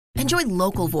Enjoy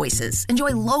local voices.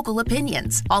 Enjoy local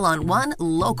opinions. All on one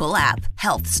local app.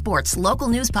 Health, sports, local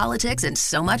news, politics, and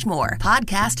so much more.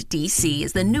 Podcast DC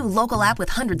is the new local app with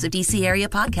hundreds of DC area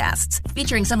podcasts,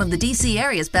 featuring some of the DC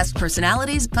area's best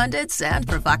personalities, pundits, and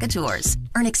provocateurs.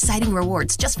 Earn exciting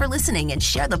rewards just for listening and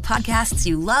share the podcasts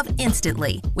you love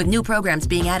instantly. With new programs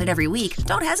being added every week,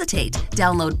 don't hesitate.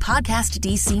 Download Podcast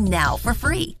DC now for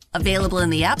free. Available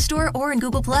in the App Store or in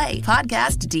Google Play.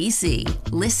 Podcast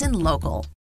DC. Listen local.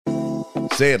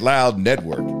 Say It Loud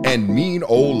Network and Mean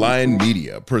Old Lion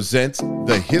Media presents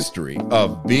The History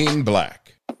of Being Black.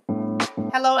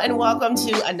 Hello and welcome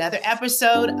to another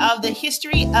episode of The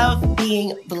History of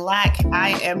Being Black.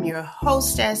 I am your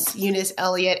hostess, Eunice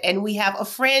Elliott, and we have a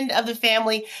friend of the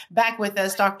family back with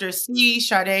us, Dr.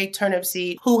 Sade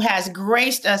Turnipseed, who has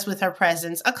graced us with her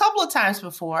presence a couple of times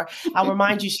before. I'll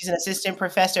remind you, she's an assistant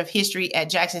professor of history at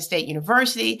Jackson State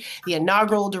University, the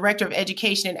inaugural director of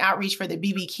education and outreach for the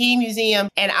B.B. King Museum.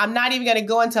 And I'm not even going to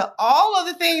go into all of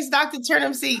the things Dr.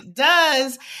 Turnipseed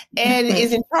does and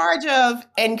is in charge of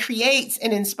and creates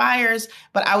and inspires,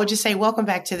 but I would just say welcome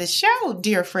back to the show,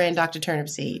 dear friend, Dr.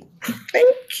 Turnipseed.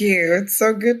 Thank you. It's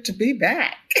so good to be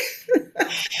back.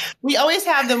 We always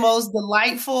have the most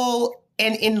delightful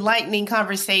and enlightening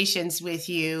conversations with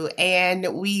you.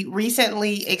 And we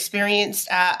recently experienced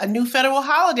a new federal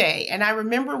holiday. And I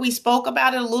remember we spoke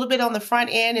about it a little bit on the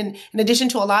front end, and in addition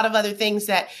to a lot of other things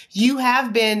that you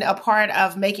have been a part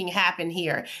of making happen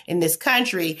here in this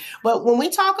country. But when we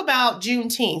talk about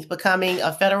Juneteenth becoming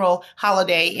a federal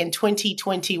holiday in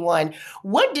 2021,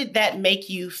 what did that make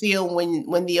you feel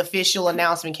when the official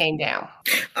announcement came down?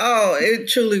 Oh, it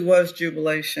truly was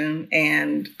jubilation.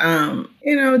 And,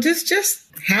 just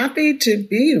happy to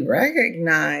be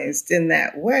recognized in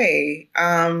that way.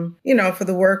 For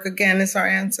the work, again, it's our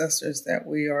ancestors that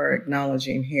we are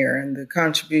acknowledging here and the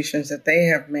contributions that they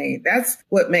have made. That's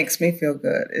what makes me feel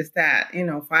good, is that,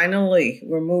 finally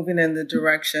we're moving in the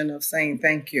direction of saying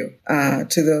thank you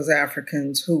to those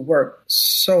Africans who worked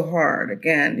so hard.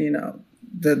 Again,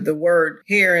 the word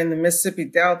here in the Mississippi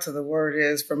Delta, the word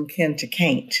is from kin to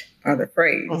can't, or the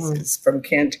phrase is from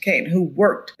kin to can't, who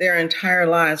worked their entire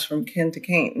lives from kin to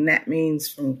can't. And that means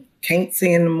from can't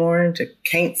see in the morning to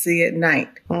can't see at night,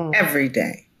 every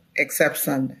day except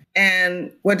Sunday.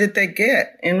 And what did they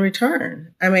get in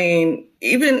return? I mean,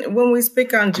 even when we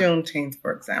speak on Juneteenth,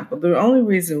 for example, the only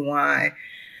reason why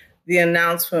the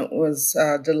announcement was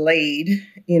delayed,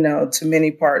 to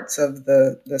many parts of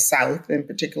the South, and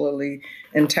particularly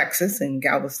in Texas and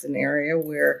Galveston area,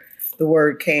 where the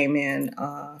word came in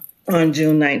on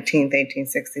June 19th,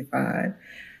 1865,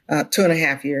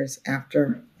 2.5 years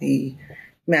after the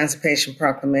Emancipation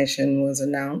Proclamation was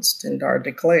announced and are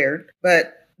declared.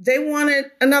 But they wanted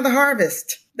another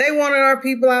harvest. They wanted our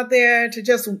people out there to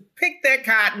just pick that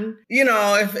cotton,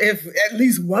 if at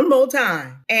least one more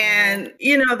time. And,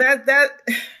 that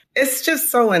it's just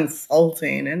so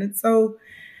insulting, and it's so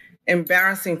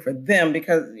embarrassing for them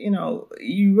because,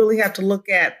 you really have to look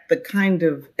at the kind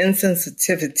of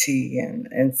insensitivity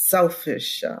and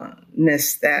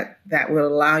selfishness that would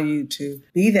allow you to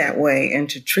be that way and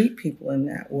to treat people in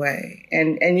that way.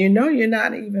 And you're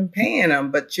not even paying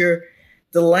them, but you're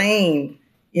delaying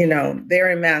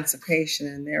their emancipation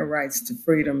and their rights to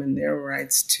freedom and their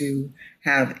rights to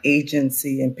have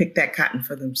agency and pick that cotton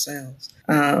for themselves.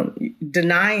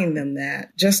 Denying them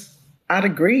that just out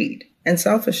of greed and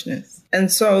selfishness.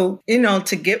 And so,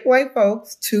 to get white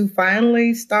folks to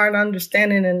finally start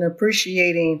understanding and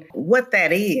appreciating what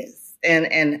that is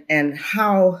and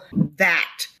how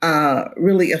that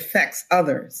really affects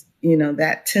others,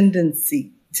 that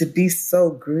tendency to be so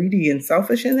greedy and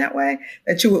selfish in that way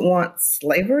that you would want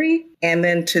slavery and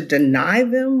then to deny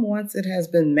them once it has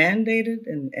been mandated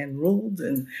and ruled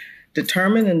and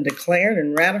determined and declared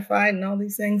and ratified and all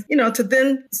these things, to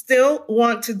then still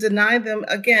want to deny them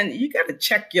again. You got to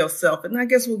check yourself. And I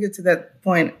guess we'll get to that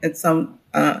point at some,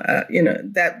 that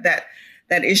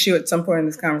issue at some point in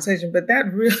this conversation. But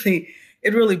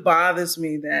it really bothers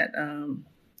me that,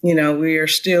 we are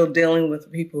still dealing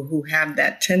with people who have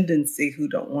that tendency, who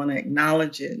don't want to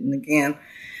acknowledge it. And again,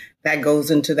 that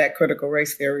goes into that critical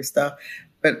race theory stuff.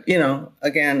 But,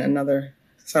 again, another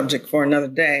subject for another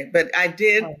day. But I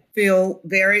did feel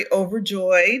very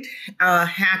overjoyed,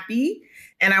 happy.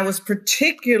 And I was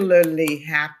particularly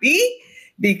happy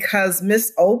because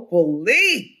Miss Opal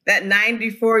Lee, that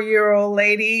 94-year-old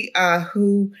lady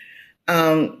who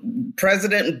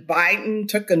President Biden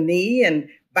took a knee and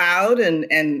bowed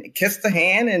and kissed the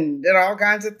hand and did all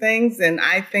kinds of things. And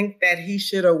I think that he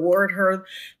should award her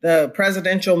the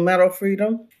Presidential Medal of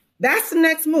Freedom. That's the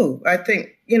next move. I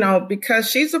think, because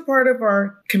she's a part of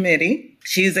our committee.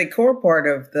 She's a core part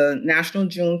of the National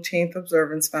Juneteenth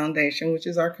Observance Foundation, which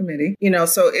is our committee.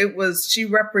 So she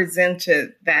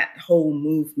represented that whole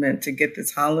movement to get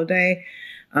this holiday,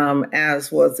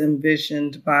 as was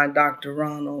envisioned by Dr.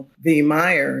 Ronald V.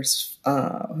 Myers,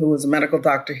 who was a medical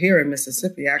doctor here in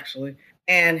Mississippi, actually.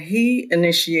 And he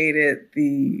initiated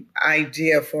the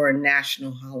idea for a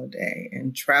national holiday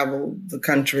and traveled the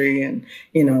country and,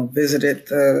 visited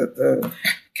the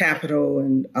Capitol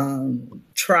and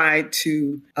tried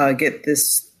to get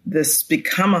this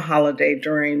become a holiday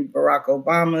during Barack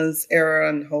Obama's era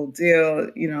and the whole deal,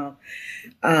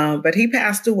 But he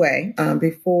passed away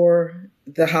before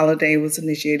the holiday was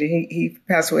initiated. He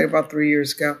passed away about 3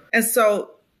 years ago. And so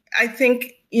I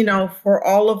think, for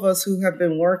all of us who have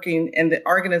been working, and the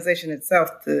organization itself,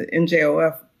 the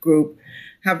NJOF group,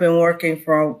 have been working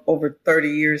for over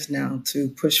 30 years now to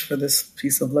push for this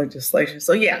piece of legislation.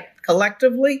 So yeah,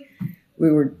 collectively,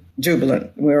 we were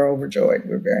jubilant. We were overjoyed.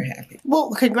 We were very happy.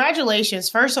 Well, congratulations,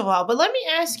 first of all. But let me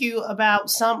ask you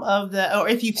about or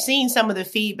if you've seen some of the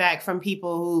feedback from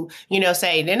people who,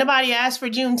 say, did anybody ask for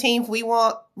Juneteenth? We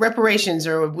want reparations,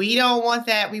 or we don't want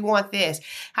that. We want this.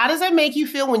 How does that make you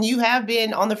feel when you have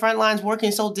been on the front lines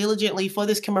working so diligently for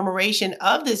this commemoration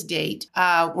of this date?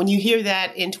 When you hear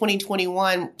that in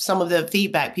 2021, some of the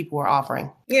feedback people were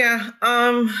offering? Yeah.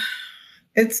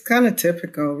 It's kind of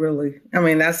typical, really. I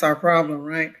mean, that's our problem,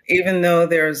 right? Even though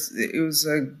it was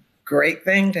a great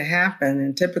thing to happen.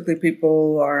 And typically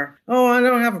people are, I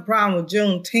don't have a problem with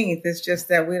Juneteenth. It's just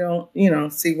that we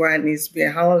don't, see why it needs to be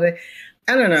a holiday.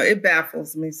 I don't know. It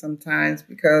baffles me sometimes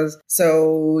because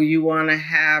so you want to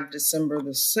have December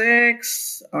the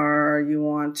 6th, or you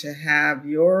want to have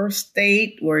your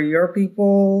state where your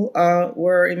people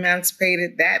were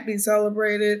emancipated, that be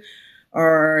celebrated.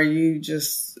 Or are you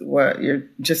you're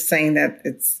just saying that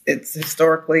it's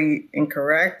historically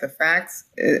incorrect, the facts,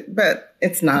 but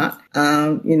it's not.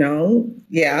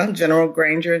 General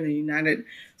Granger and the United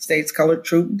States Colored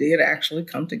Troop did actually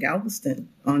come to Galveston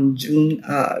on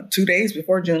 2 days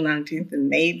before June 19th and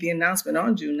made the announcement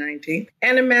on June 19th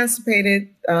and emancipated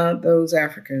those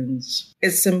Africans.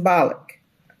 It's symbolic,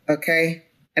 okay?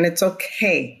 And it's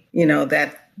okay,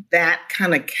 that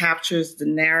kind of captures the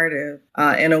narrative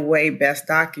in a way best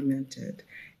documented.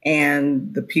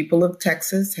 And the people of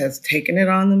Texas has taken it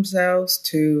on themselves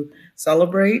to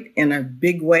celebrate in a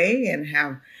big way and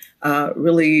have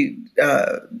really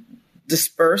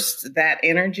dispersed that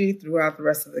energy throughout the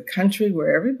rest of the country,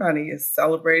 where everybody is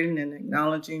celebrating and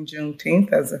acknowledging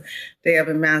Juneteenth as a day of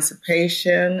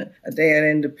emancipation, a day of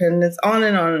independence, on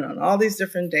and on and on, all these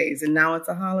different days. And now it's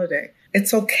a holiday.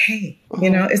 It's okay.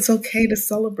 It's okay to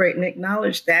celebrate and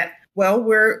acknowledge that. Well,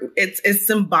 it's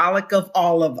symbolic of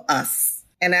all of us.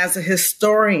 And as a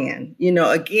historian,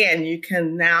 again, you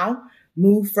can now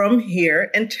move from here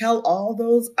and tell all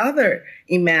those other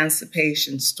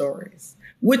emancipation stories,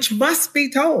 which must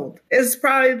be told. It's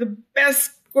probably the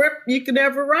best script you could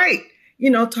ever write,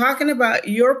 talking about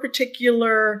your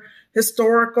particular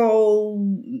historical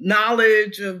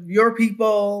knowledge of your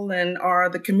people and are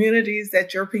the communities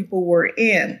that your people were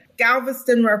in.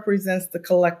 Galveston represents the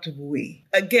collective we.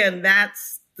 Again,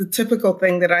 that's the typical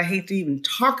thing that I hate to even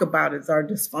talk about is our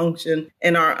dysfunction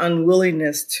and our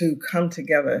unwillingness to come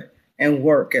together and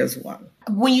work as one.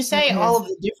 When you say all of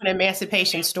the different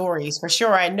emancipation stories, for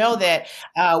sure, I know that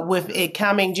with it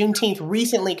coming, Juneteenth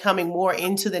recently coming more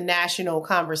into the national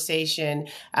conversation,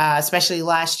 especially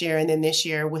last year and then this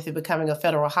year with it becoming a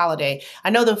federal holiday.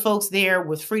 I know the folks there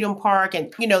with Freedom Park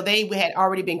and, they had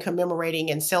already been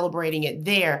commemorating and celebrating it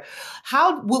there.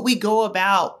 How would we go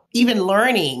about even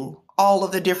learning all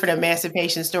of the different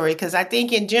emancipation stories? Because I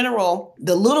think in general,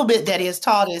 the little bit that is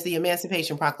taught is the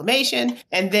Emancipation Proclamation.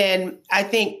 And then I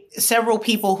think several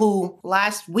people who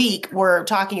last week were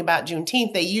talking about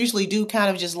Juneteenth, they usually do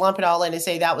kind of just lump it all in and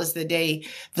say that was the day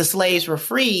the slaves were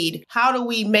freed. How do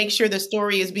we make sure the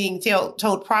story is being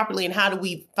told properly? And how do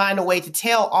we find a way to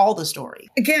tell all the story?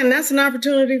 Again, that's an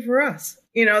opportunity for us.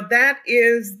 That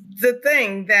is the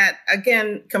thing that,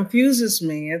 again, confuses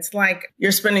me. It's like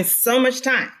you're spending so much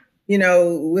time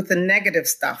with the negative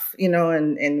stuff,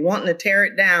 and wanting to tear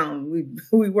it down.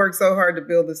 We worked so hard to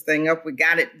build this thing up. We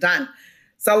got it done.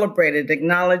 Celebrate it.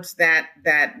 Acknowledge that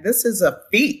this is a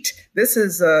feat. This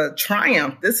is a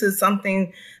triumph. This is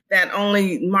something that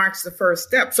only marks the first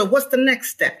step. So what's the next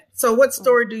step? So what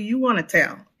story do you want to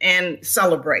tell and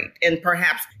celebrate and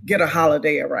perhaps get a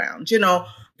holiday around?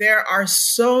 There are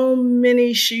so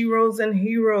many sheroes and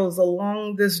heroes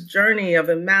along this journey of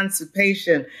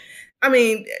emancipation. I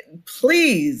mean,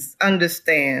 please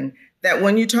understand that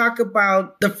when you talk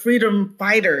about the freedom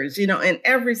fighters, in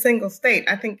every single state,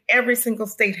 I think every single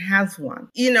state has one,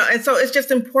 and so it's just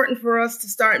important for us to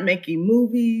start making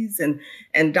movies and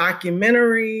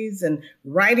documentaries and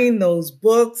writing those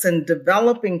books and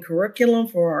developing curriculum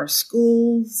for our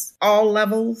schools, all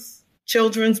levels,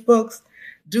 children's books,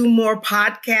 do more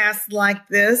podcasts like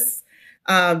this,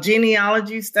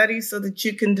 genealogy studies, so that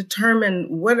you can determine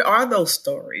what are those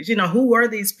stories, who were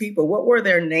these people, what were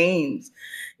their names,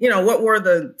 what were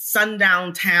the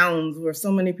sundown towns where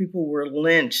so many people were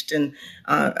lynched and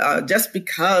just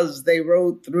because they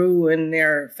rode through in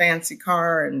their fancy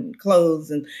car and clothes,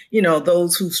 and,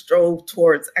 those who strove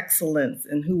towards excellence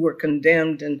and who were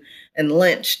condemned and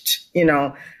lynched,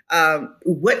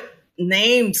 what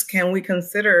names can we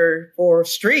consider for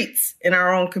streets in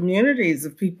our own communities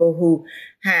of people who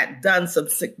had done some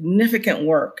significant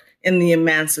work in the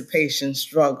emancipation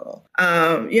struggle?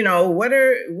 What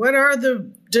are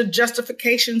the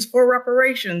justifications for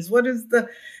reparations?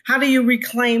 How do you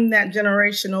reclaim that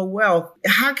generational wealth?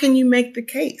 How can you make the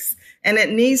case? And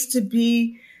it needs to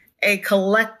be a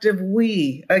collective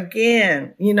we.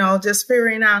 Again, just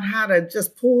figuring out how to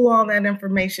just pull all that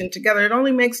information together. It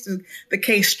only makes the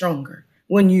case stronger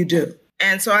when you do.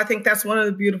 And so I think that's one of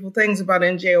the beautiful things about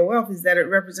NJOF is that it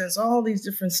represents all these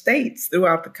different states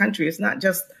throughout the country. It's not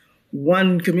just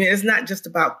one community. It's not just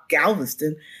about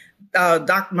Galveston.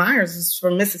 Doc Myers is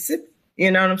from Mississippi.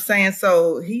 You know what I'm saying?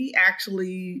 So he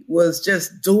actually was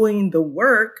just doing the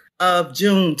work of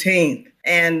Juneteenth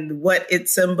and what it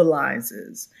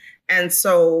symbolizes. And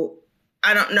so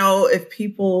I don't know if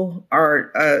people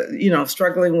are,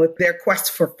 struggling with their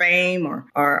quest for fame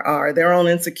or their own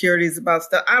insecurities about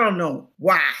stuff. I don't know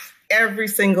why. Every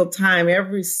single time,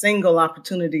 every single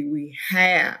opportunity we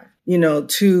have,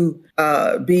 to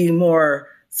be more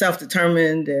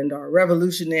self-determined and or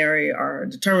revolutionary or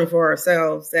determined for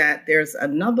ourselves, that there's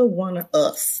another one of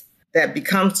us that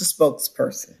becomes the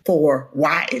spokesperson for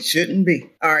why it shouldn't be,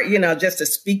 or, just to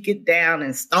speak it down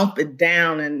and stomp it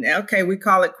down. And okay, we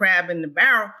call it crab in the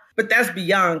barrel, but that's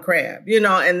beyond crab,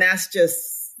 and that's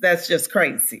just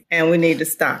crazy. And we need to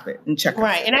stop it and check it.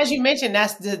 Right. And as you mentioned,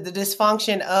 that's the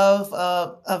dysfunction of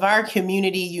our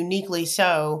community, uniquely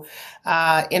so,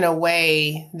 in a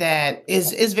way that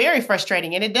is very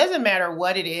frustrating. And it doesn't matter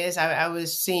what it is. I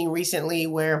was seeing recently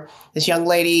where this young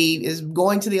lady is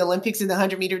going to the Olympics in the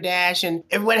 100-meter dash, and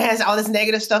everyone has all this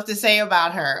negative stuff to say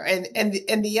about her.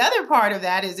 And the other part of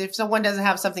that is if someone doesn't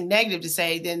have something negative to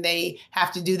say, then they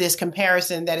have to do this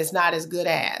comparison that it's not as good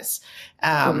as.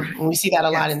 And we see that a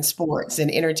lot in sports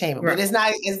and entertainment, but it's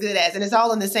not as good as, and it's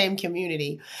all in the same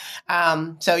community.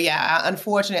 So yeah,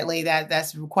 unfortunately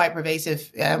that's quite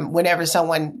pervasive whenever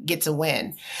someone gets a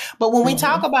win. But when we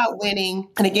talk about winning,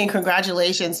 and again,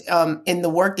 congratulations in the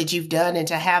work that you've done, and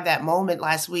to have that moment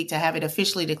last week, to have it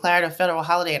officially declared a federal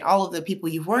holiday, and all of the people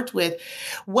you've worked with,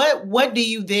 what do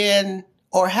you then,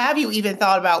 or have you even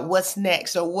thought about what's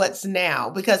next or what's now?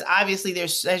 Because obviously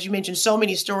there's, as you mentioned, so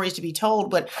many stories to be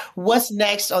told, but what's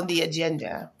next on the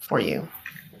agenda for you?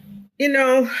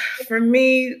 For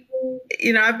me,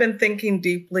 I've been thinking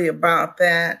deeply about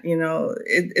that.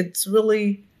 It's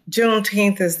really,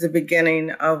 Juneteenth is the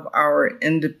beginning of our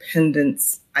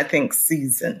independence, I think,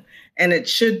 season. And it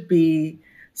should be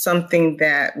something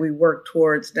that we work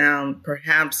towards now,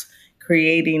 perhaps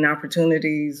creating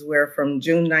opportunities where from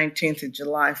June 19th to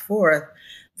July 4th,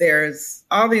 there's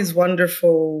all these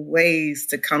wonderful ways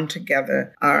to come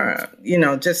together,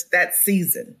 just that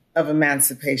season of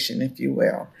emancipation, if you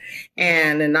will,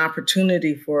 and an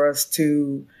opportunity for us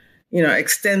to,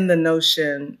 extend the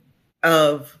notion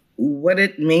of what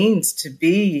it means to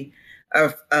be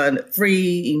a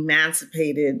free,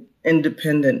 emancipated,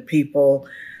 independent people.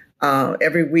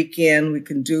 Every weekend, we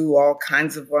can do all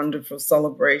kinds of wonderful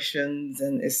celebrations,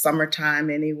 and it's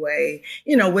summertime anyway,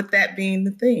 with that being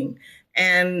the theme.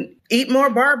 And eat more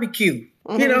barbecue,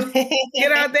 get out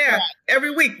there. Right.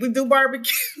 Every week we do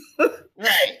barbecue.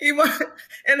 Right.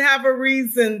 And have a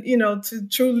reason, to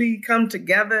truly come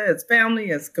together as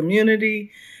family, as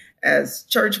community, as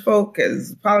church folk,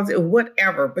 as politics,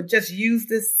 whatever. But just use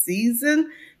this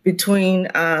season between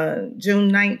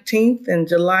June 19th and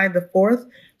July the 4th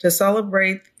to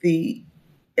celebrate the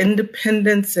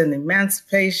independence and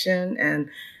emancipation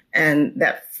and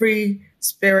that free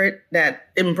spirit that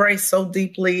embraced so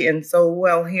deeply and so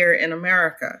well here in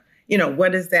America.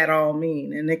 What does that all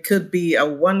mean? And it could be a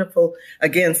wonderful,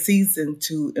 again, season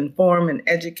to inform and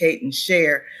educate and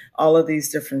share all of these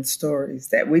different stories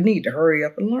that we need to hurry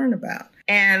up and learn about.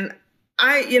 And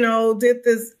I, did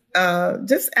this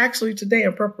just actually today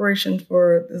in preparation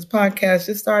for this podcast,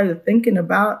 just started thinking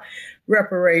about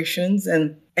reparations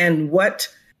and what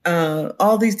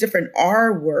all these different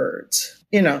R words,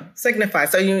 signify.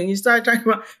 So you start talking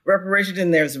about reparation,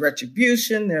 and there's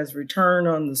retribution, there's return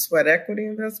on the sweat equity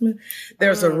investment,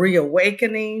 there's a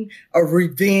reawakening, a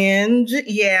revenge,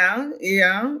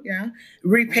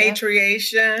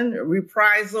 repatriation,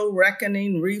 reprisal,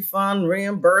 reckoning, refund,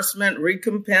 reimbursement,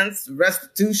 recompense,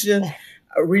 restitution,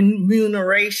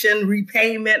 remuneration,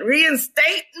 repayment,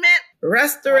 reinstatement,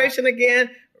 restoration again,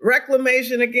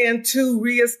 reclamation again, to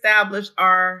reestablish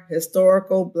our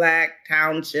historical Black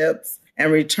townships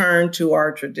and return to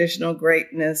our traditional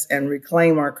greatness and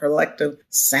reclaim our collective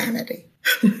sanity.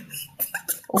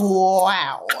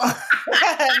 Wow.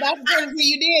 That's good.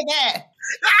 You did that.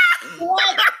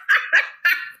 What?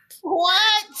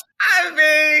 I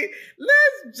mean,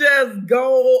 let's just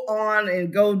go on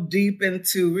and go deep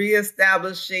into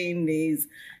reestablishing these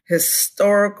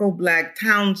historical Black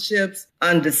townships,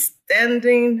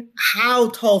 understanding how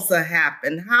Tulsa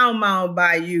happened, how Mount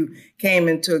Bayou came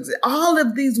into existence, all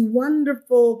of these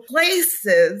wonderful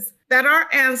places that our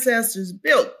ancestors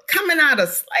built coming out of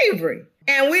slavery.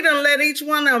 And we done let each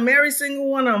one of them, every single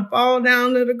one of them, fall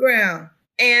down to the ground.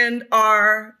 And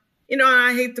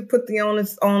I hate to put the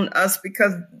onus on us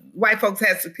because white folks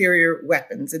had superior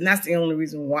weapons. And that's the only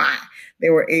reason why they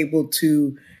were able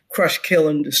to crush, kill,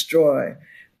 and destroy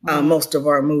most of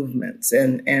our movements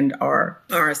and our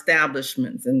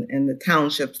establishments and the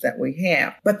townships that we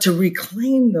have. But to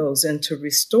reclaim those and to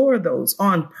restore those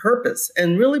on purpose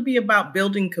and really be about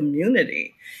building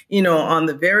community, on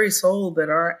the very soul that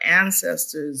our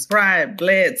ancestors cried,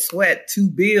 bled, sweat to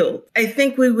build. I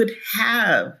think we would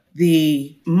have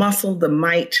the muscle, the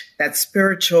might, that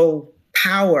spiritual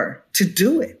power to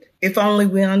do it if only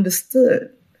we understood.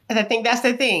 And I think that's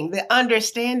the thing. The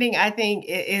understanding, I think,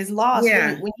 is lost.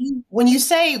 Yeah. When you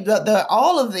say the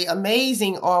all of the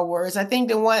amazing R words, I think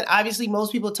the one obviously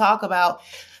most people talk about,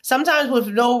 sometimes with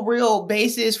no real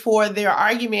basis for their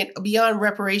argument beyond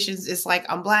reparations, it's like,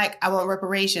 I'm Black, I want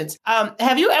reparations.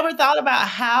 Have you ever thought about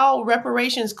how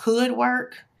reparations could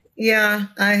work? Yeah,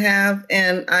 I have.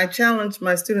 And I challenge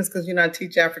my students because, I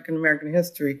teach African American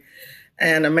history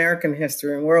and American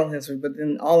history and world history, but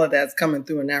then all of that's coming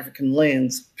through an African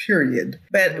lens, period.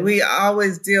 But we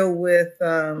always deal with,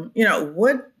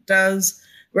 what does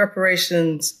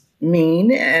reparations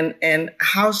mean and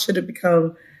how should it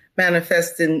become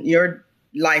manifest in your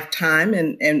lifetime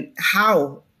and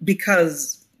how?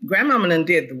 Because grandmama done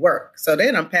did the work, so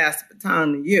they done passed the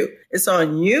baton to you. It's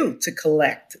on you to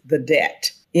collect the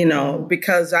debt,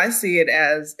 because I see it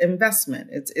as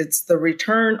investment. It's the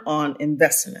return on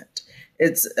investment.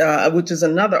 It's which is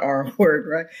another R word,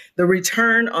 right? The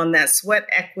return on that sweat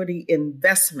equity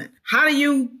investment. How do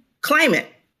you claim it?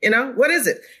 What is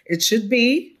it? It should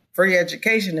be free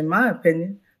education, in my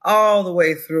opinion, all the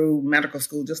way through medical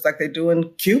school, just like they do in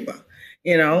Cuba,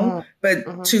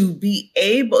 But to be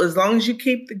able, as long as you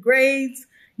keep the grades,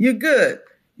 you're good.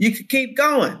 You could keep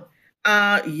going.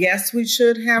 Yes, we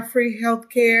should have free health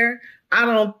care. I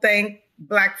don't think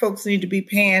Black folks need to be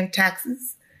paying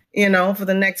taxes, for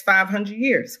the next 500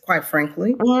 years, quite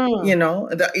frankly,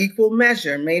 the equal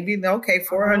measure, maybe,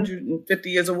 450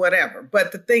 years or whatever.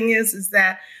 But the thing is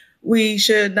that we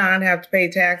should not have to pay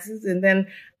taxes. And then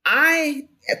I,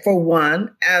 for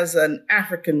one, as an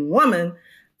African woman,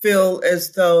 feel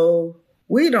as though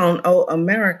we don't owe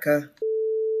America.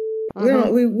 We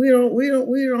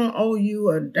don't owe you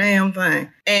a damn thing.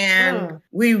 And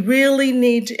we really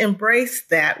need to embrace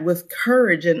that with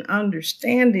courage and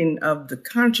understanding of the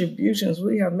contributions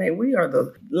we have made. We are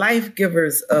the life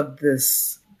givers of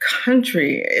this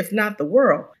country, if not the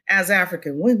world, as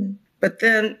African women. But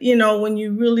then, when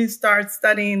you really start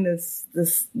studying this,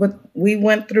 what we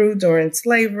went through during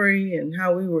slavery and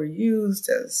how we were used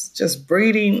as just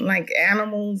breeding like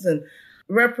animals, and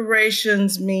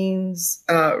reparations means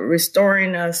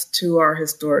restoring us to our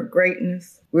historic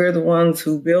greatness. We're the ones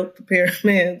who built the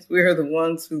pyramids. We're the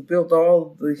ones who built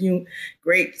all of the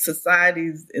great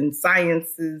societies and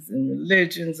sciences and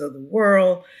religions of the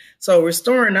world. So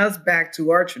restoring us back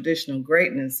to our traditional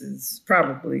greatness is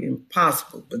probably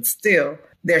impossible, but still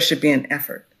there should be an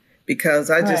effort,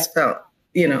 because I just felt,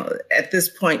 at this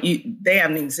point, they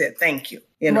haven't even said thank you.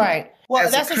 Right. Well,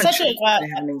 that's such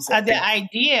the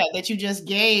idea that you just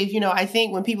gave. I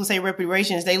think when people say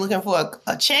reparations, they're looking for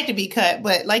a check to be cut.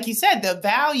 But like you said, the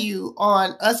value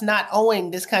on us not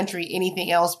owing this country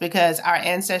anything else because our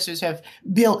ancestors have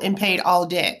built and paid all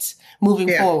debts moving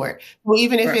forward. Well,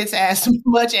 even if it's as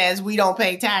much as we don't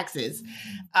pay taxes,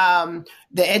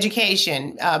 the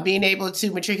education, being able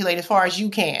to matriculate as far as you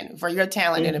can for your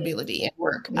talent and ability and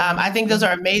work. I think those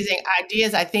are amazing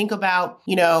ideas. I think about,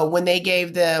 when they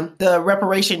gave the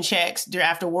reparation checks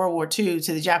after World War II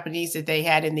to the Japanese that they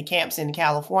had in the camps in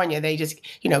California. They just,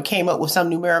 came up with some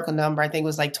numerical number. I think it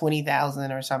was like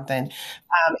 20,000 or something.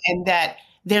 And that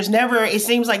it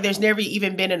seems like there's never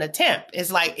even been an attempt.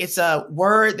 It's like, it's a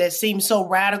word that seems so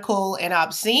radical and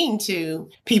obscene to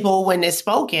people when it's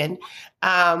spoken.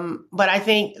 But I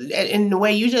think in the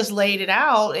way you just laid it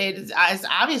out, it's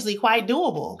obviously quite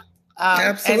doable.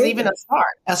 As even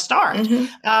a start.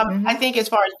 I think as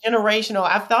far as generational,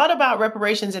 I've thought about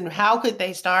reparations and how could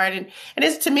they start? And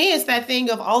it's, to me, it's that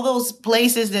thing of all those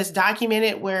places that's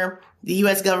documented where the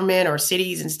U.S. government or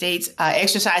cities and states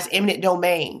exercise eminent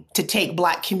domain to take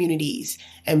Black communities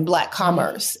and Black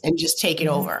commerce and just take it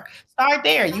over. Start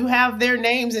there. You have their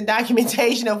names and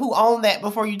documentation of who owned that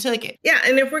before you took it. Yeah.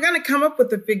 And if we're going to come up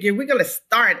with a figure, we're going to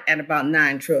start at about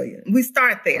 $9 trillion. We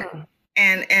start there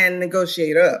and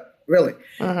negotiate up. Really,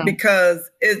 because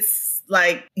it's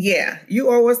like, you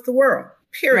owe us the world,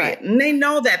 period. Right. And they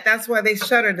know that. That's why they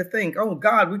shudder to think, oh,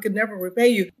 God, we could never repay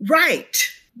you. Right.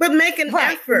 But make an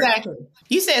effort. Exactly.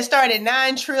 You said start at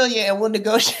 $9 trillion and we'll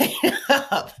negotiate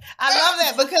up. I love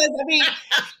that because,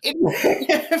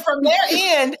 from their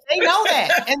end, they know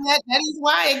that. And that is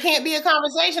why it can't be a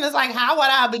conversation. It's like, how would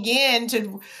I begin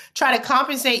to try to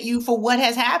compensate you for what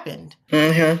has happened?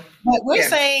 But we're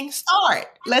saying start.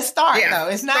 Let's start, though.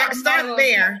 It's not start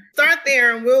there. Start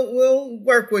there and we'll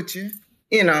work with you,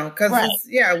 because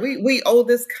we owe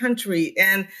this country.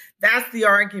 And that's the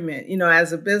argument.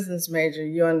 As a business major,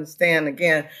 you understand,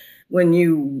 again, when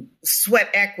you sweat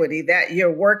equity, that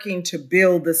you're working to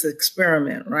build this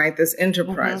experiment, right? This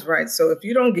enterprise, right? So if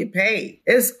you don't get paid,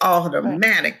 it's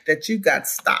automatic that you got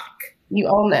stock. You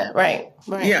own that, right?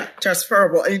 Yeah,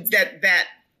 transferable. That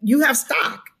you have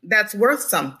stock that's worth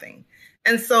something.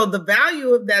 And so the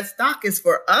value of that stock is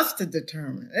for us to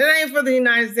determine. It ain't for the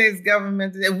United States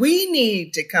government. We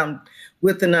need to come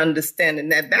with an understanding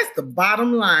that that's the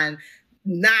bottom line,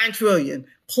 $9 trillion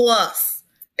plus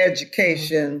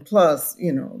education, plus,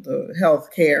 the health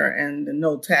care and the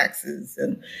no taxes.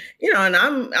 And, and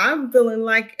I'm feeling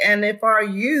like, and if our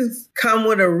youth come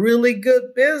with a really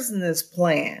good business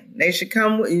plan, they should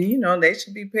come with, they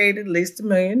should be paid at least $1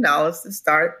 million to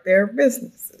start their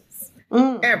businesses.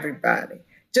 Everybody.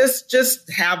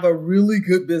 Just have a really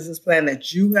good business plan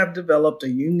that you have developed, a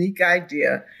unique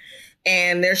idea.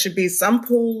 And there should be some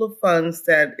pool of funds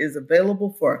that is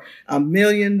available for $1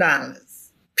 million,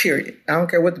 period. I don't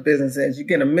care what the business is. You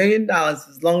get $1 million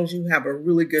as long as you have a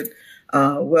really good,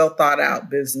 well thought out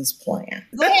business plan.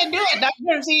 Go ahead and do it, Dr.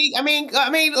 Turnipseed. I mean,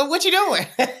 what you doing?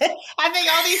 I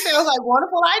think all these sounds like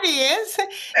wonderful ideas.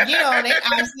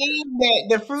 I've seen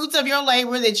the fruits of your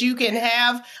labor, that you can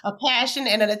have a passion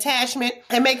and an attachment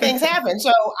and make things happen.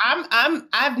 So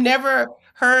I've never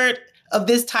heard of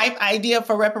this type idea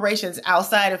for reparations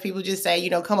outside of people just say,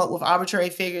 come up with arbitrary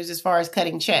figures as far as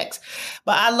cutting checks.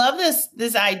 But I love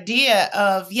this idea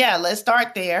of, let's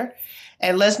start there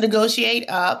and let's negotiate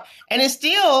up. And it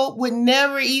still would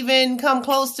never even come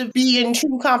close to being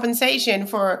true compensation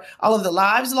for all of the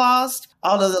lives lost,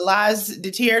 all of the lives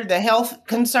deterred, the health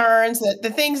concerns,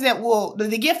 the things that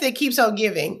the gift that keeps on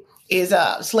giving is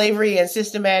slavery and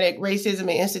systematic racism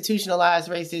and institutionalized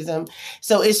racism.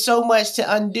 So it's so much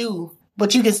to undo.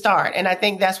 But you can start. And I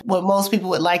think that's what most people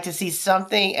would like to see,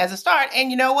 something as a start. And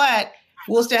you know what?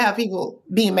 We'll still have people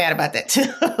being mad about that too.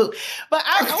 But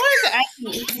I wanted to ask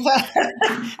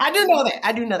you, I do know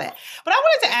that. But I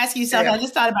wanted to ask you something. I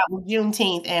just thought about with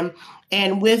Juneteenth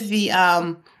and with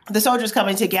the soldiers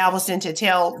coming to Galveston to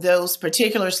tell those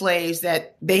particular slaves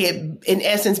that they had, in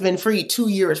essence, been freed 2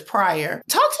 years prior.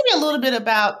 Talk to me a little bit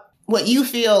about what you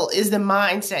feel is the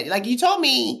mindset. Like you told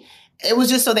me, it was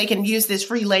just so they can use this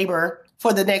free labor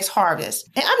for the next harvest.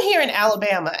 And I'm here in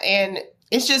Alabama, and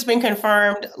it's just been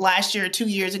confirmed last year, 2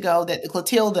 years ago, that the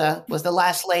Clotilda was the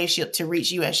last slave ship to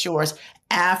reach U.S. shores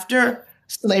after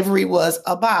slavery was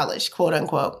abolished, quote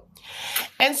unquote.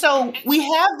 And so we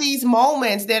have these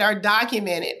moments that are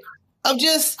documented of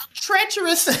just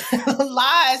treacherous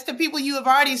lies to people you have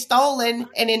already stolen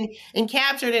and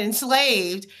captured and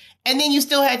enslaved. And then you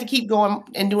still had to keep going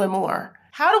and doing more.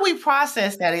 How do we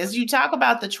process that? As you talk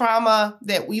about the trauma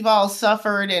that we've all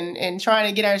suffered and trying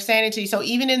to get our sanity. So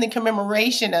even in the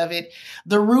commemoration of it,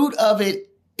 the root of it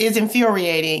is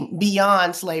infuriating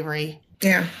beyond slavery.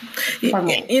 Yeah.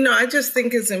 I just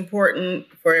think it's important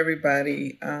for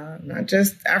everybody, not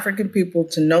just African people,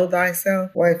 to know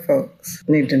thyself. White folks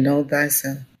need to know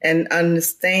thyself and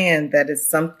understand that it's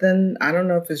something, I don't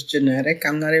know if it's genetic.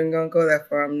 I'm not even going to go that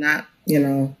far. I'm not,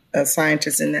 a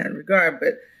scientist in that regard,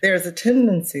 but there's a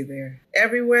tendency there.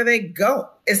 Everywhere they go,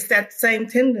 it's that same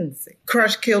tendency.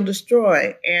 Crush, kill,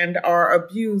 destroy, and or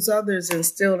abuse others and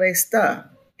steal their stuff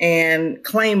and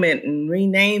claim it and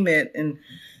rename it. And,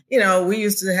 we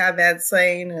used to have that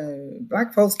saying,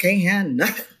 Black folks can't have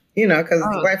nothing, because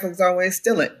white folks always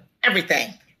stealing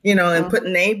everything. And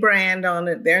putting a brand on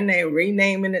it, their name,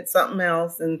 renaming it something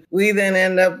else. And we then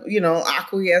end up,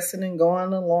 acquiescing and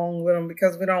going along with them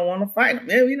because we don't want to fight them.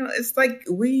 It's like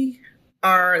we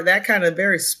are that kind of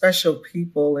very special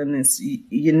people, and it's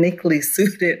uniquely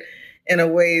suited in a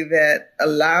way that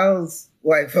allows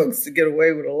white folks to get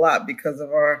away with a lot because of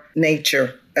our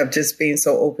nature of just being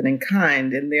so open and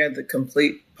kind. And they're the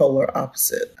complete polar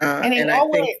opposite. In all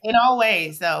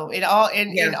ways,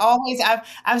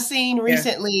 I've seen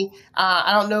recently,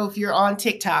 I don't know if you're on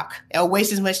TikTok or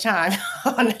waste as much time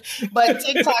on, but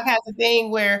TikTok has a thing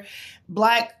where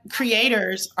Black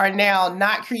creators are now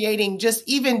not creating just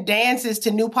even dances to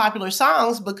new popular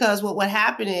songs, because what would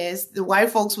happen is the white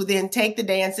folks would then take the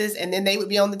dances and then they would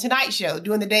be on the Tonight Show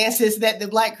doing the dances that the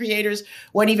Black creators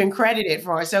weren't even credited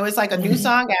for. So it's like a new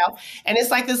song out, and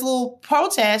it's like this little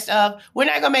protest of, we're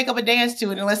not going to make up a dance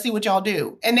to it and let's see what y'all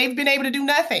do. And they've been able to do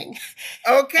nothing.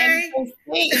 Okay. And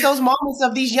those moments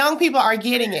of these young people are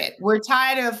getting it. We're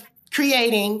tired of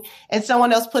creating and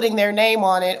someone else putting their name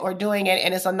on it or doing it,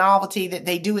 and it's a novelty that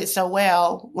they do it so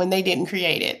well when they didn't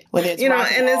create it. Whether it's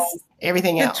and it's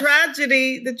everything else. The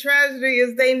tragedy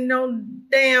is they know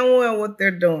damn well what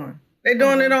they're doing. They're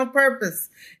doing it on purpose,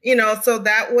 so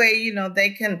that way, they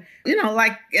can,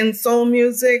 like in soul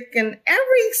music and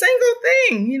every single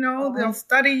thing, they'll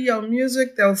study your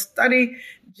music, they'll study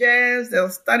jazz, they'll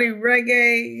study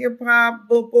reggae, hip hop,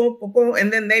 boom, boom, boom, boom,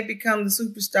 and then they become the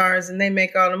superstars and they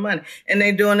make all the money. And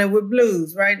they're doing it with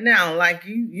blues right now. Like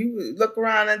you look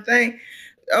around and think,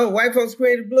 oh, white folks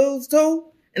created blues too?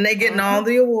 And they getting all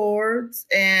the awards.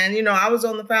 And, I was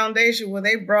on the foundation where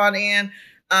they brought in,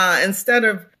 instead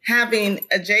of having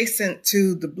adjacent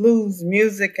to the blues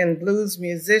music and blues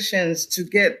musicians to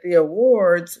get the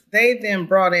awards, they then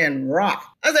brought in rock.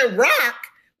 I said, rock?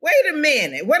 Wait a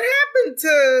minute. What happened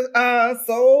to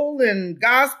soul and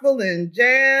gospel and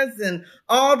jazz and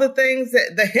all the things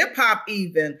that the hip hop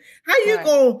even? How you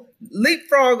going to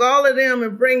leapfrog all of them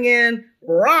and bring in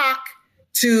rock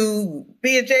to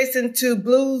be adjacent to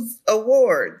blues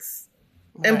awards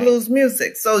and blues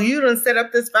music? So you done set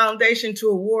up this foundation to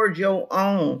award your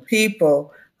own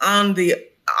people on the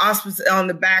auspice, on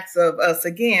the backs of us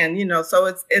again, so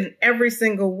it's in every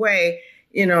single way,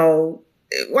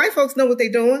 white folks know what they're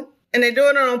doing, and they're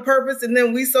doing it on purpose. And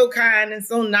then we so kind and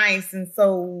so nice and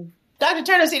so. Dr.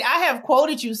 Turnipseed, I have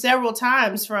quoted you several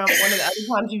times from one of the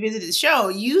other times you visited the show.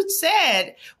 You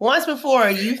said once before,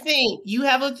 you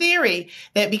have a theory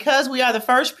that because we are the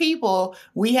first people,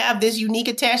 we have this unique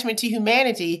attachment to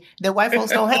humanity that white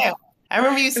folks don't have. I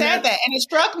remember you said that, and it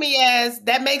struck me as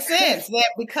that makes sense. That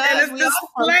because and it's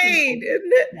displayed,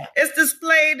 isn't it? It's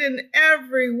displayed in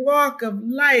every walk of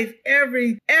life,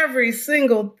 every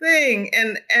single thing.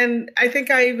 And I think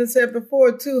I even said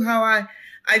before too how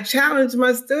I challenge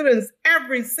my students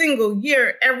every single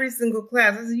year, every single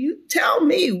class. I said, you tell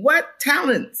me what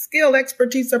talent, skill,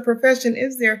 expertise, or profession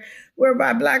is there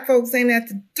whereby Black folks ain't at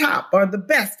the top or the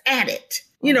best at it.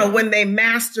 When they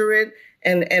master it.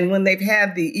 And when they've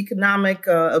had the economic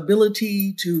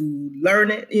ability to learn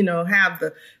it, have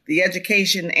the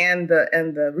education and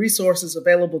the resources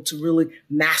available to really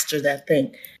master that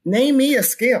thing. Name me a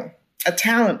skill, a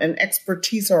talent, an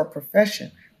expertise, or a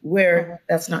profession where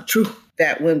that's not true.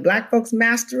 That when Black folks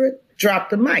master it, drop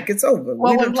the mic. It's over.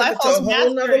 Well, when Black folks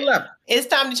master it, it's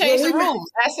time to change the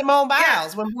rules. That's Simone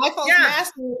Biles. Yeah. When Black folks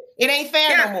master it, ain't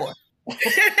fair no more.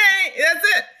 That's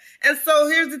it. And so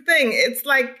here's the thing. It's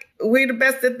like we're the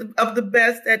best of the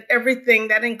best at everything.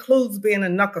 That includes being a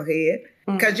knucklehead,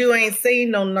 because you ain't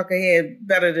seen no knucklehead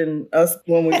better than us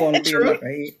when we want to be a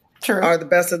knucklehead. True. Or the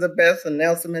best of the best, or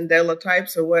Nelson Mandela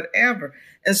types or whatever.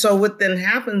 And so what then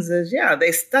happens is,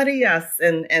 they study us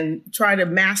and try to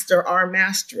master our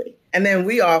mastery. And then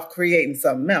we off creating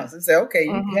something else and say, okay,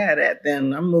 you got that.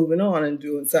 Then I'm moving on and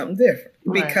doing something different.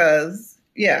 Right. Because,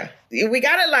 we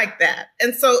got it like that.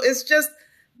 And so it's just,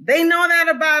 they know that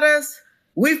about us.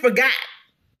 We forgot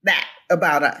that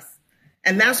about us.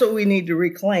 And that's what we need to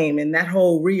reclaim. And that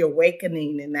whole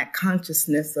reawakening and that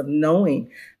consciousness of knowing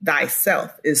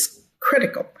thyself is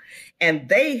critical. And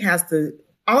they have to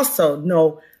also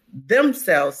know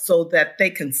themselves so that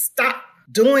they can stop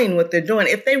doing what they're doing.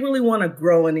 If they really want to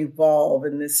grow and evolve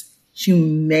in this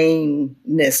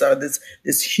humaneness or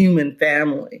this human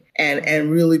family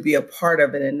and really be a part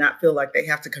of it and not feel like they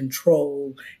have to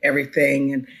control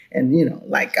everything and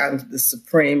like I'm the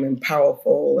supreme and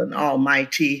powerful and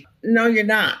almighty. No, you're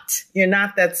not. You're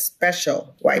not that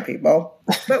special, white people.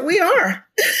 But we are.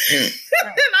 And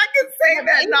I can say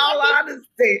that in all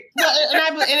honesty.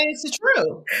 And it's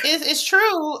true. It's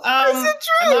true. It's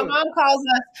true. My mom calls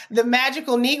us the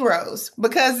magical Negroes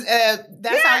because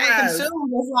that's how we're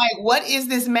consumed. It's like, what is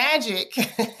this magic?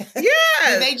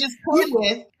 Yes. they just come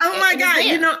with. Oh my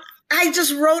God. I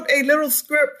just wrote a little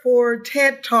script for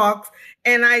TED Talks.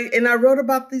 And I wrote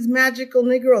about these magical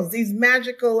Negroes, these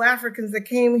magical Africans that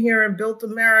came here and built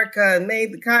America and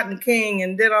made the Cotton King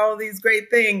and did all these great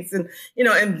things and,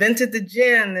 invented the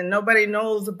gin. And nobody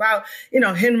knows about,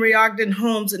 Henry Ogden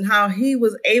Holmes and how he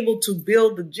was able to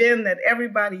build the gin that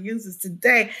everybody uses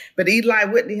today. But Eli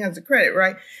Whitney has the credit,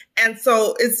 right? And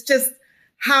so it's just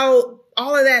how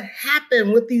all of that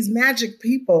happened with these magic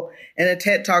people. And a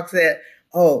TED Talk said,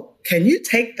 oh, can you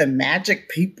take the magic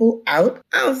people out?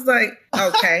 I was like,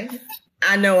 okay,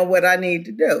 I know what I need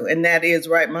to do. And that is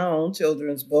write my own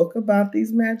children's book about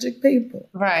these magic people.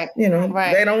 Right.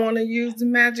 Right. They don't want to use the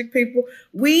magic people.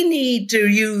 We need to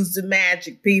use the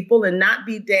magic people and not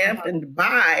be dampened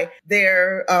by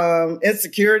their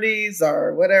insecurities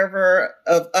or whatever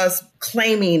of us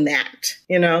claiming that,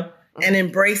 and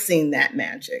embracing that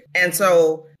magic. And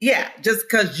so, just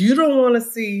because you don't want to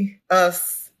see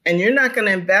us and you're not going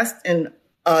to invest in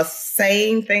us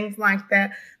saying things like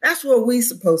that, that's where we're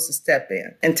supposed to step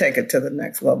in and take it to the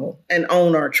next level and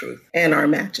own our truth and our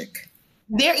magic.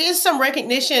 There is some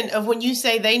recognition of when you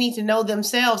say they need to know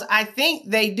themselves. I think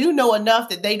they do know enough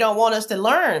that they don't want us to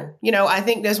learn. I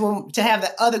think there's one to have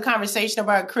the other conversation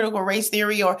about critical race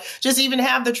theory or just even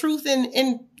have the truth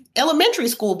in elementary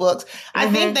school books. I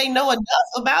think they know enough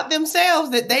about themselves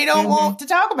that they don't want to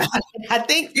talk about it. I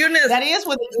think that is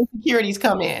where the insecurities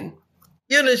come in.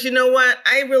 Eunice, you know what?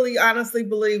 I really honestly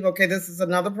believe, okay, this is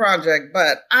another project,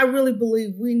 but I really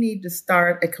believe we need to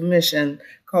start a commission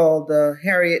called the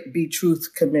Harriet B.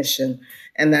 Truth Commission.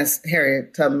 And that's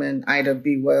Harriet Tubman, Ida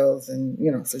B. Wells, and,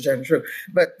 Sojourner Truth.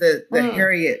 But the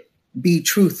Harriet B.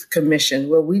 Truth Commission,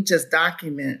 where we just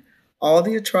document all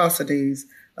the atrocities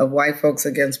of white folks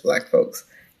against Black folks,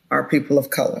 our people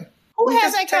of color. Who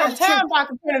has that kind of time,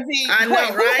 Dr. Turnipseed? I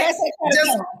know, right?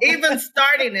 Just even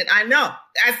starting it, I know.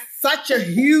 That's such a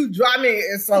huge,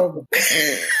 it's so...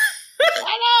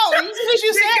 I know. As soon as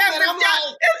you said that, I'm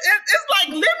like... It's like,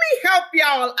 let me help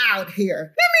y'all out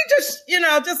here. Let me just,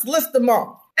 just list them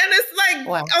all. And it's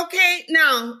like, okay,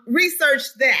 now research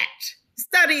that,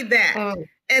 study that,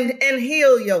 and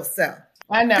heal yourself.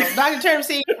 I know. Dr.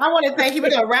 Turnipseed, I want to thank you. We're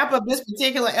going to wrap up this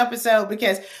particular episode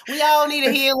because we all need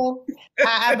a healing.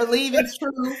 I believe it's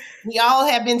true. We all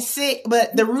have been sick,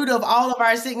 but the root of all of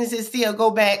our sicknesses still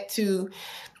go back to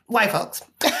white folks.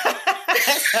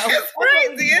 It's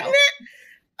crazy, isn't it?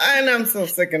 And I'm so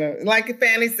sick of it. Like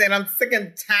Fanny said, I'm sick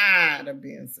and tired of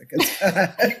being sick and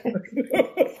tired.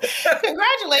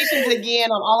 Congratulations again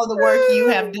on all of the work you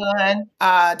have done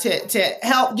to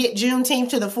help get Juneteenth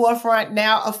to the forefront,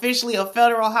 now officially a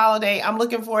federal holiday. I'm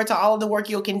looking forward to all of the work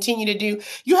you'll continue to do.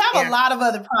 You have a lot of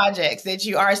other projects that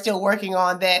you are still working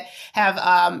on that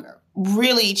have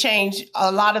really changed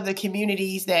a lot of the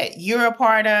communities that you're a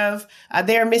part of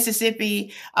there in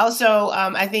Mississippi. Also,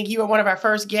 I think you were one of our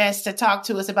first guests to talk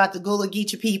to us about the Gullah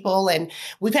Geechee people. And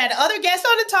we've had other guests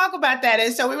on to talk about that.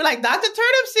 And so we were like, Dr.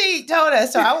 Turnipseed told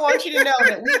us. So I want you to know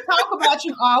that we talk about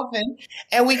you often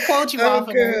and we quote you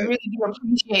often. And we really do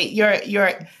appreciate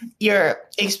your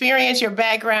experience, your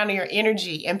background, and your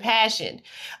energy and passion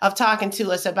of talking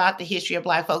to us about the history of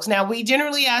Black folks. Now, we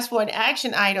generally ask for an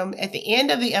action item at the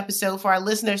end of the episode for our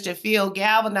listeners to feel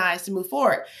galvanized to move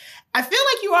forward. I feel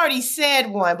like you already said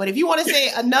one, but if you want to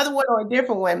say another one or a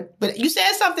different one, but you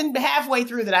said something halfway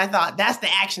through that I thought that's the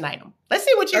action item. Let's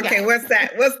see what you got. Okay, what's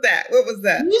that? What was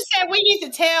that? You said we need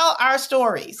to tell our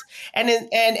stories.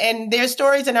 And there's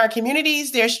stories in our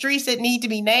communities. There's streets that need to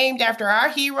be named after our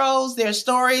heroes. There's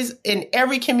stories in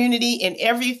every community, in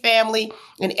every family,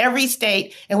 in every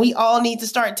state. And we all need to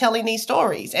start telling these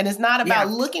stories. And it's not about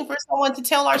looking for someone to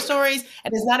tell our stories.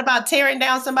 And it's not about tearing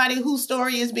down somebody whose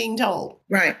story is being told.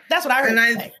 Right. That's what I heard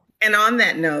you say. And on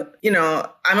that note,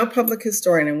 I'm a public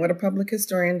historian, and what a public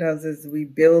historian does is we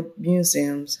build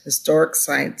museums, historic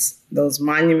sites, those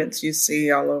monuments you see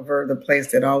all over the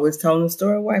place that always telling the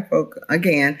story of white folk,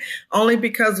 again, only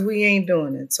because we ain't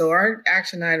doing it. So our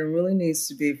action item really needs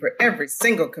to be for every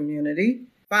single community,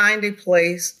 find a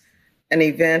place an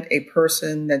event, a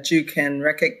person that you can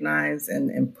recognize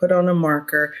and put on a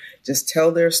marker, just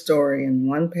tell their story in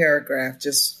one paragraph.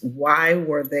 Just why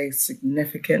were they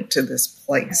significant to this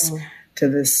place, to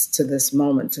this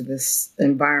moment, to this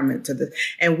environment,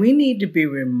 and we need to be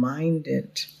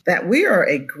reminded that we are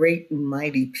a great and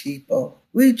mighty people.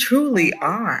 We truly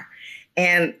are.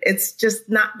 And it's just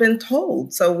not been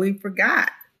told. So we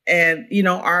forgot. And,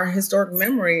 our historic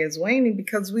memory is waning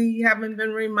because we haven't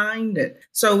been reminded.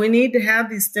 So we need to have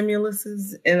these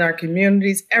stimuluses in our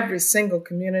communities. Every single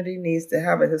community needs to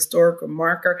have a historical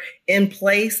marker in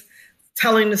place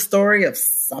telling the story of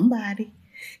somebody.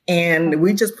 And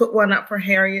we just put one up for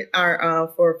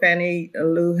for Fannie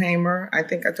Lou Hamer. I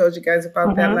think I told you guys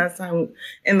about that last time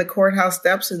in the courthouse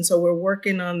steps. And so we're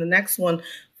working on the next one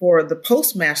for the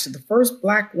postmaster, the first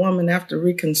Black woman after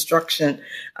Reconstruction,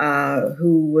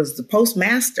 who was the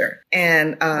postmaster.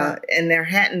 And there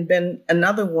hadn't been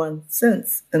another one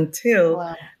since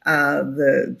until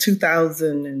the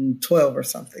 2012 or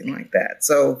something like that.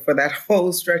 So for that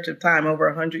whole stretch of time, over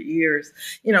 100 years,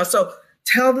 so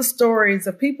tell the stories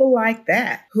of people like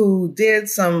that who did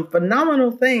some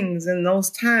phenomenal things in those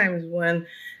times when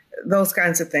those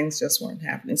kinds of things just weren't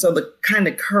happening. So the kind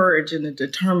of courage and the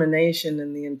determination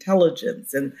and the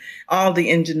intelligence and all the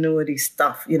ingenuity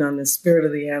stuff, and the spirit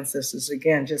of the ancestors,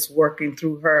 again, just working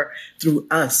through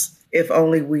us, if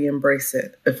only we embrace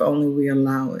it, if only we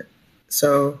allow it.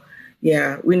 So,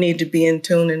 yeah, we need to be in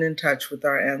tune and in touch with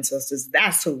our ancestors.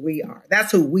 That's who we are.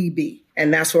 That's who we be.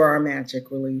 And that's where our magic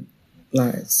really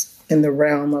lies, in the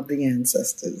realm of the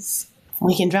ancestors.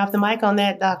 We can drop the mic on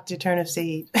that, Dr.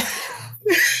 Turnipseed.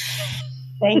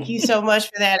 Thank you so much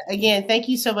for that. Again, thank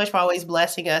you so much for always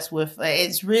blessing us with,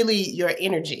 it's really your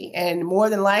energy. And more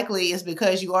than likely it's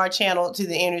because you are channeled to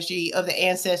the energy of the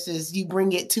ancestors. You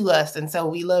bring it to us. And so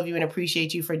we love you and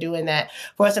appreciate you for doing that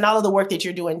for us and all of the work that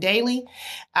you're doing daily.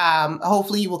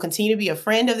 Hopefully you will continue to be a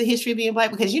friend of the History of Being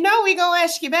Black, because we're going to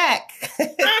ask you back.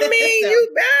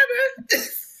 You better.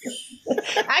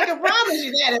 I can promise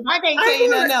you that. If I can't tell you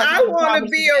nothing else, I want to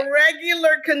be a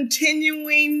regular,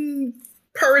 continuing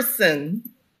person.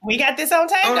 We got this on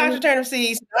tape, Dr.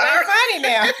 Turnipseed. That's funny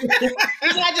now.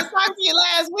 I just talked to you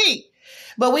last week.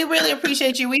 But we really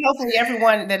appreciate you. Hopefully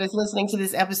everyone that is listening to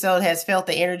this episode has felt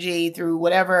the energy through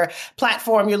whatever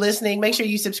platform you're listening. Make sure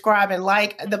you subscribe and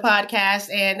like the podcast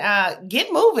and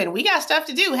get moving. We got stuff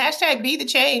to do. #be the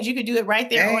change. You can do it right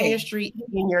there on your street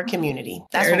in your community.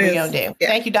 That's what we're going to do. Yeah.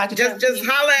 Thank you, Dr. Just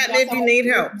holler at me if you need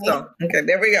help. So, okay,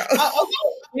 there we go. Okay.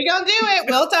 We're going to do it.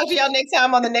 We'll talk to y'all next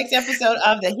time on the next episode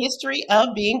of The History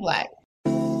of Being Black.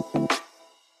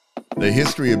 The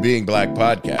History of Being Black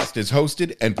podcast is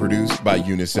hosted and produced by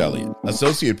Eunice Elliott,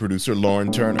 associate producer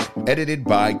Lauren Turner, edited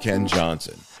by Ken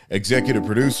Johnson, executive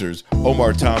producers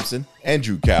Omar Thompson,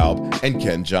 Andrew Kalb, and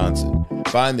Ken Johnson.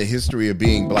 Find the History of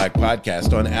Being Black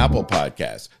podcast on Apple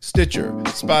Podcasts, Stitcher,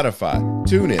 Spotify,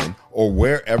 TuneIn, or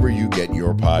wherever you get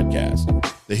your podcast.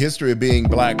 The History of Being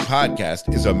Black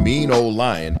podcast is a Mean Old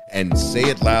Lion and Say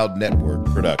It Loud Network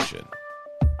production.